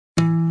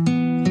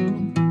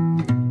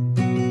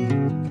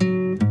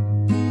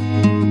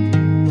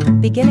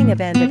beginning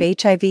of end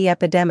of HIV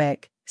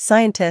epidemic,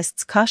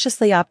 scientists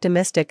cautiously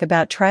optimistic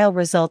about trial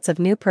results of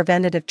new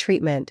preventative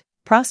treatment,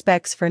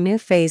 prospects for new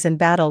phase in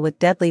battle with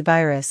deadly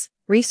virus.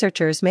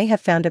 Researchers may have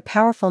found a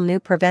powerful new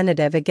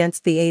preventative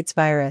against the AIDS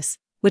virus,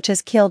 which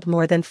has killed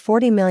more than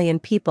 40 million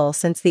people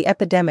since the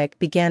epidemic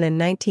began in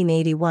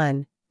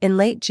 1981. In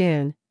late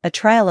June, a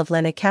trial of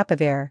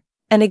lenacapavir,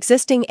 an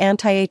existing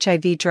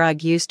anti-HIV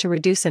drug used to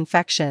reduce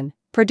infection,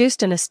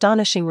 produced an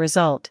astonishing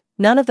result.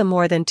 None of the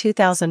more than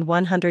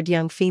 2,100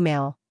 young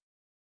female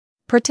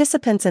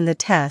participants in the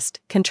test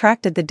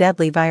contracted the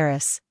deadly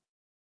virus.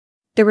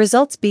 The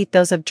results beat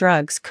those of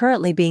drugs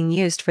currently being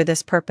used for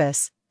this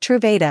purpose,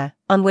 Truvada,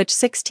 on which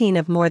 16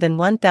 of more than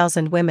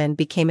 1,000 women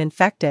became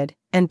infected,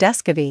 and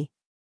Descovy,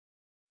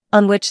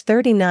 on which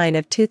 39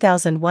 of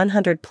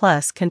 2,100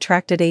 plus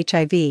contracted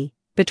HIV,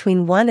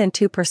 between 1 and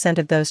 2%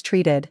 of those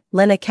treated.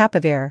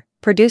 Lenacapavir,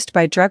 produced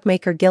by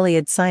drugmaker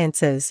Gilead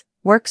Sciences,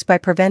 works by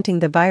preventing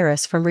the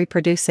virus from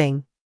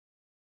reproducing.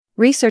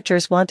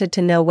 Researchers wanted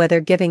to know whether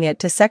giving it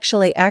to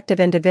sexually active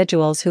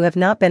individuals who have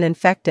not been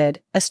infected,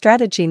 a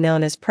strategy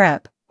known as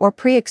PrEP, or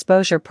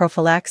pre-exposure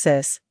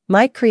prophylaxis,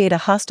 might create a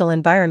hostile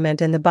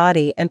environment in the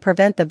body and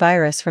prevent the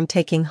virus from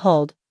taking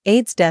hold.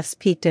 AIDS deaths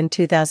peaked in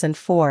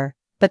 2004,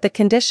 but the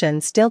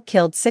condition still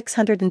killed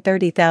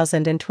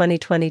 630,000 in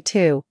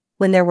 2022,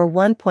 when there were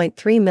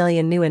 1.3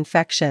 million new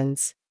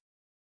infections.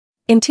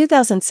 In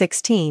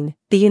 2016,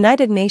 the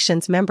United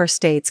Nations member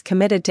states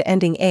committed to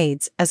ending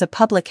AIDS as a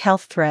public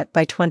health threat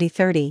by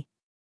 2030.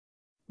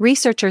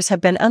 Researchers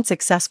have been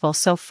unsuccessful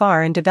so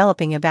far in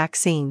developing a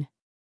vaccine.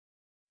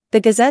 The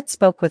Gazette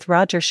spoke with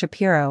Roger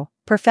Shapiro,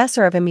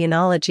 professor of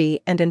immunology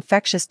and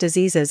infectious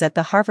diseases at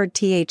the Harvard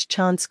T.H.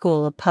 Chan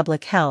School of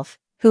Public Health,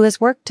 who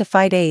has worked to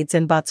fight AIDS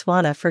in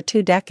Botswana for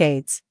 2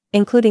 decades,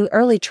 including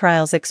early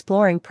trials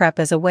exploring PrEP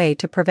as a way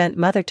to prevent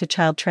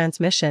mother-to-child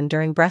transmission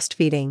during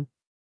breastfeeding.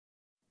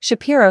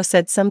 Shapiro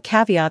said some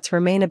caveats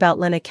remain about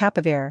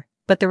lenacapavir,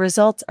 but the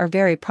results are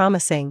very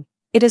promising.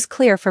 It is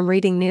clear from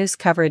reading news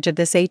coverage of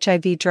this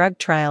HIV drug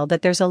trial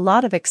that there's a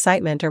lot of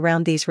excitement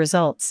around these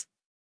results.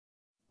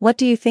 What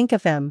do you think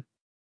of them?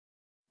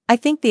 I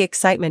think the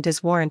excitement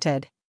is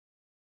warranted.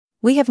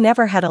 We have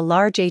never had a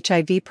large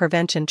HIV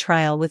prevention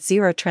trial with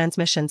 0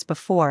 transmissions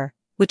before,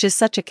 which is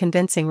such a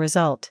convincing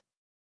result.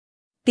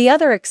 The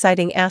other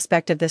exciting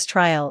aspect of this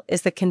trial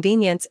is the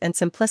convenience and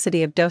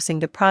simplicity of dosing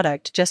the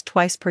product just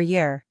twice per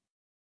year.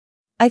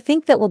 I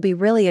think that will be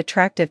really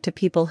attractive to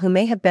people who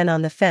may have been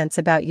on the fence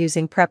about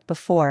using PrEP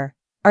before.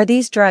 Are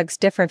these drugs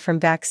different from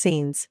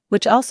vaccines,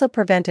 which also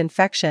prevent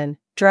infection?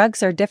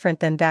 Drugs are different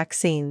than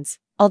vaccines,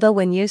 although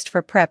when used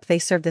for PrEP they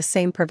serve the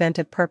same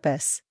preventive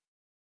purpose.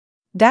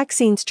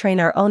 Vaccines train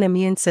our own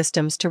immune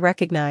systems to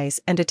recognize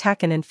and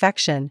attack an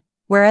infection,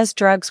 whereas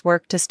drugs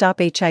work to stop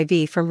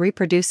HIV from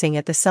reproducing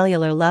at the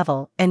cellular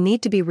level and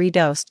need to be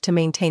redosed to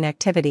maintain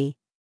activity.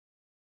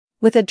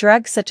 With a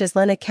drug such as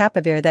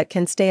lenacapavir that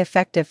can stay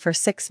effective for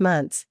 6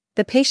 months,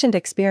 the patient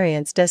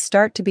experience does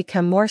start to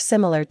become more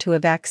similar to a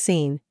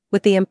vaccine,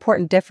 with the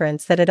important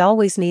difference that it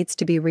always needs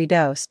to be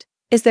redosed.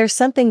 Is there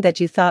something that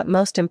you thought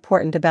most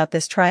important about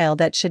this trial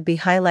that should be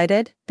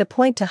highlighted? The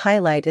point to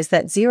highlight is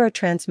that 0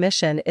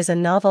 transmission is a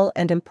novel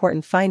and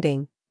important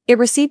finding. It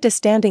received a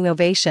standing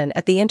ovation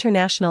at the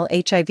International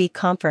HIV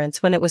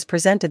Conference when it was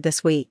presented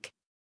this week.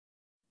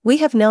 We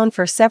have known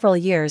for several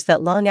years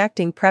that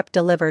long-acting PrEP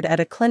delivered at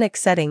a clinic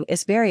setting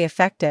is very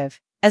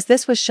effective, as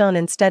this was shown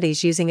in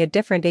studies using a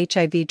different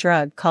HIV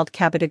drug called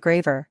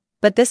cabotegravir,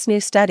 but this new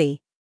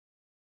study,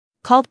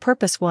 called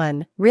Purpose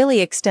 1,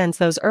 really extends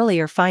those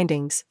earlier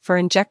findings for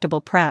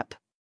injectable PrEP.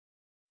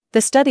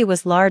 The study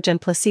was large and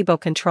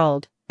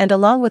placebo-controlled, and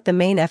along with the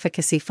main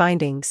efficacy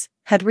findings,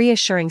 had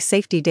reassuring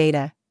safety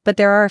data. But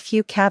there are a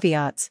few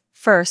caveats.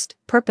 First,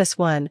 Purpose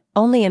 1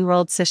 only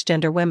enrolled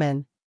cisgender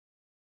women.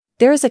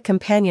 There is a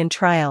companion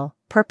trial,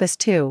 Purpose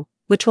 2,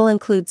 which will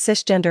include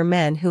cisgender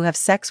men who have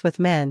sex with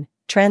men,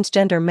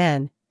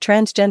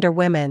 transgender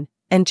women,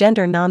 and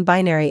gender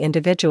non-binary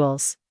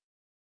individuals.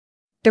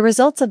 The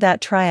results of that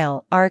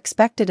trial are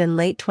expected in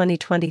late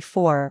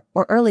 2024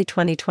 or early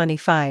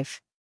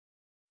 2025.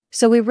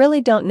 So we really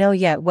don't know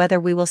yet whether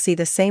we will see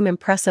the same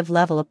impressive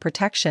level of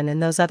protection in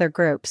those other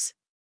groups.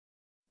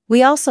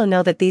 We also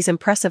know that these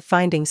impressive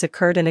findings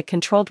occurred in a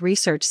controlled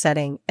research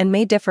setting and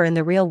may differ in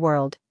the real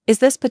world. Is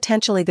this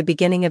potentially the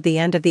beginning of the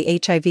end of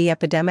the HIV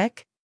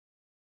epidemic?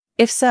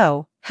 If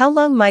so, how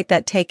long might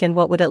that take and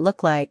what would it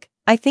look like?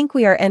 I think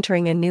we are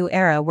entering a new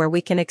era where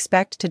we can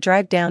expect to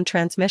drive down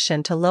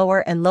transmission to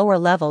lower and lower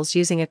levels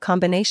using a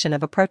combination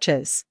of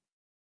approaches.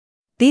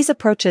 These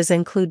approaches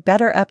include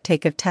better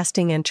uptake of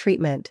testing and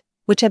treatment,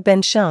 which have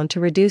been shown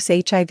to reduce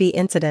HIV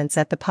incidence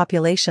at the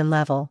population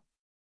level,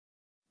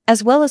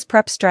 as well as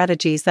PrEP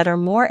strategies that are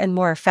more and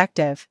more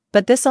effective,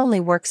 but this only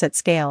works at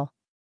scale.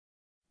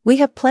 We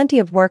have plenty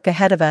of work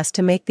ahead of us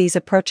to make these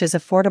approaches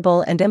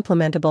affordable and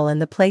implementable in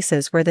the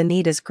places where the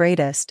need is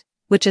greatest,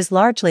 which is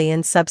largely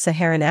in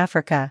sub-Saharan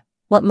Africa.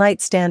 What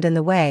might stand in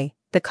the way?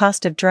 The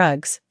cost of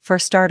drugs, for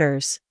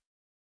starters.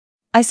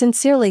 I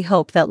sincerely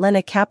hope that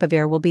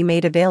lenacapavir will be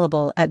made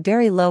available at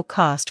very low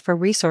cost for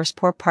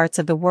resource-poor parts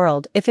of the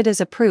world if it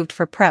is approved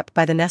for PrEP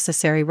by the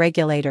necessary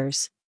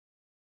regulators.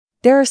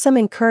 There are some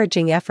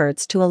encouraging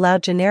efforts to allow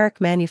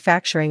generic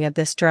manufacturing of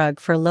this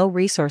drug for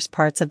low-resource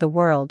parts of the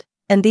world,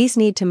 and these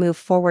need to move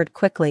forward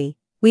quickly.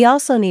 We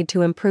also need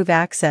to improve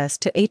access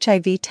to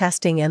HIV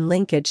testing and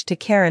linkage to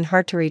care in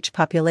hard-to-reach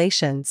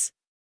populations.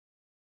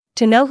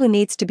 To know who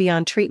needs to be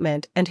on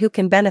treatment and who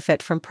can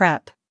benefit from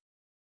PrEP.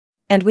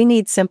 And we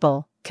need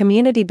simple,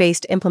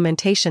 community-based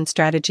implementation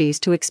strategies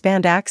to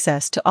expand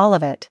access to all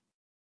of it.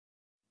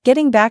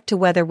 Getting back to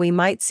whether we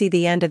might see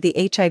the end of the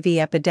HIV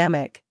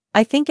epidemic,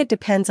 I think it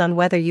depends on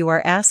whether you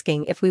are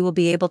asking if we will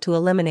be able to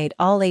eliminate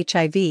all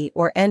HIV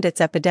or end its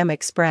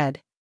epidemic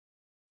spread.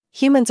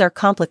 Humans are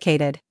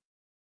complicated.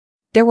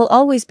 There will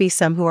always be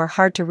some who are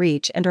hard to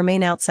reach and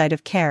remain outside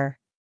of care.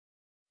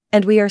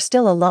 And we are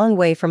still a long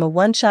way from a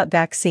one-shot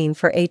vaccine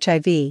for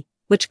HIV,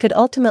 which could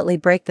ultimately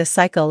break the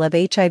cycle of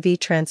HIV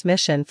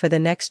transmission for the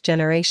next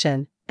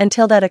generation.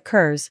 Until that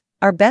occurs,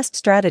 our best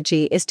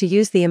strategy is to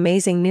use the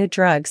amazing new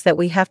drugs that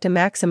we have to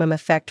maximum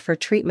effect for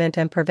treatment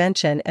and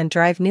prevention and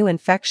drive new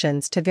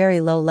infections to very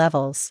low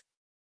levels.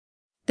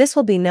 This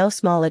will be no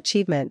small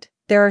achievement.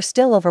 There are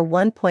still over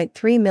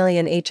 1.3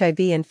 million HIV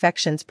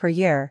infections per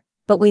year,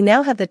 but we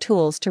now have the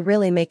tools to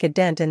really make a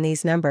dent in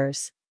these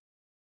numbers.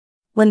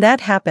 When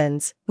that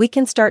happens, we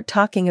can start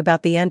talking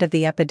about the end of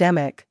the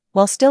epidemic,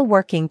 while still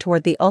working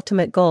toward the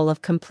ultimate goal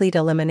of complete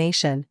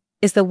elimination.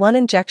 Is the one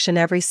injection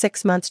every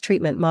 6 months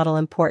treatment model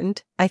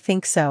important? I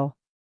think so.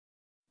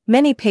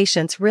 Many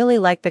patients really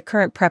like the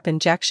current PrEP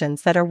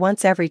injections that are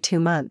once every 2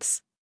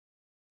 months.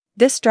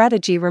 This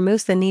strategy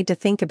removes the need to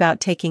think about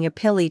taking a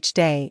pill each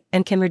day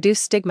and can reduce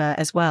stigma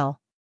as well.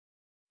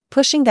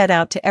 Pushing that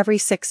out to every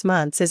 6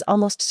 months is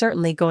almost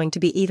certainly going to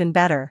be even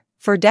better.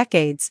 For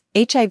decades,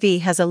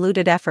 HIV has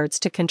eluded efforts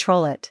to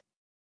control it.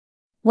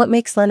 What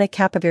makes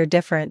lenacapavir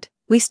different?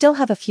 We still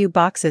have a few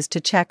boxes to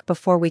check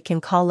before we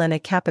can call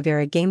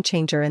lenacapavir a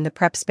game-changer in the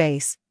PrEP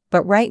space,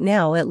 but right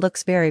now it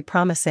looks very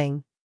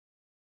promising.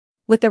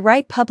 With the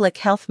right public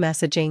health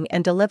messaging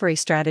and delivery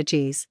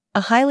strategies,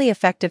 a highly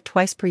effective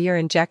twice-per-year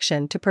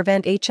injection to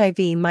prevent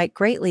HIV might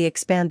greatly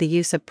expand the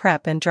use of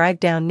PrEP and drive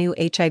down new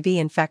HIV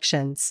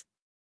infections.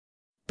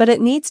 But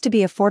it needs to be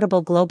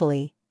affordable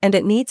globally, and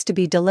it needs to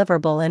be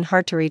deliverable in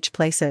hard-to-reach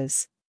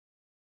places.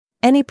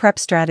 Any PrEP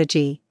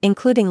strategy,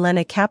 including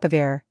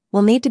lenacapavir,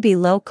 will need to be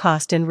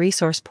low-cost in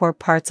resource-poor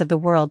parts of the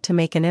world to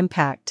make an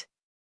impact.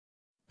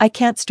 I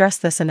can't stress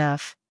this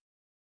enough.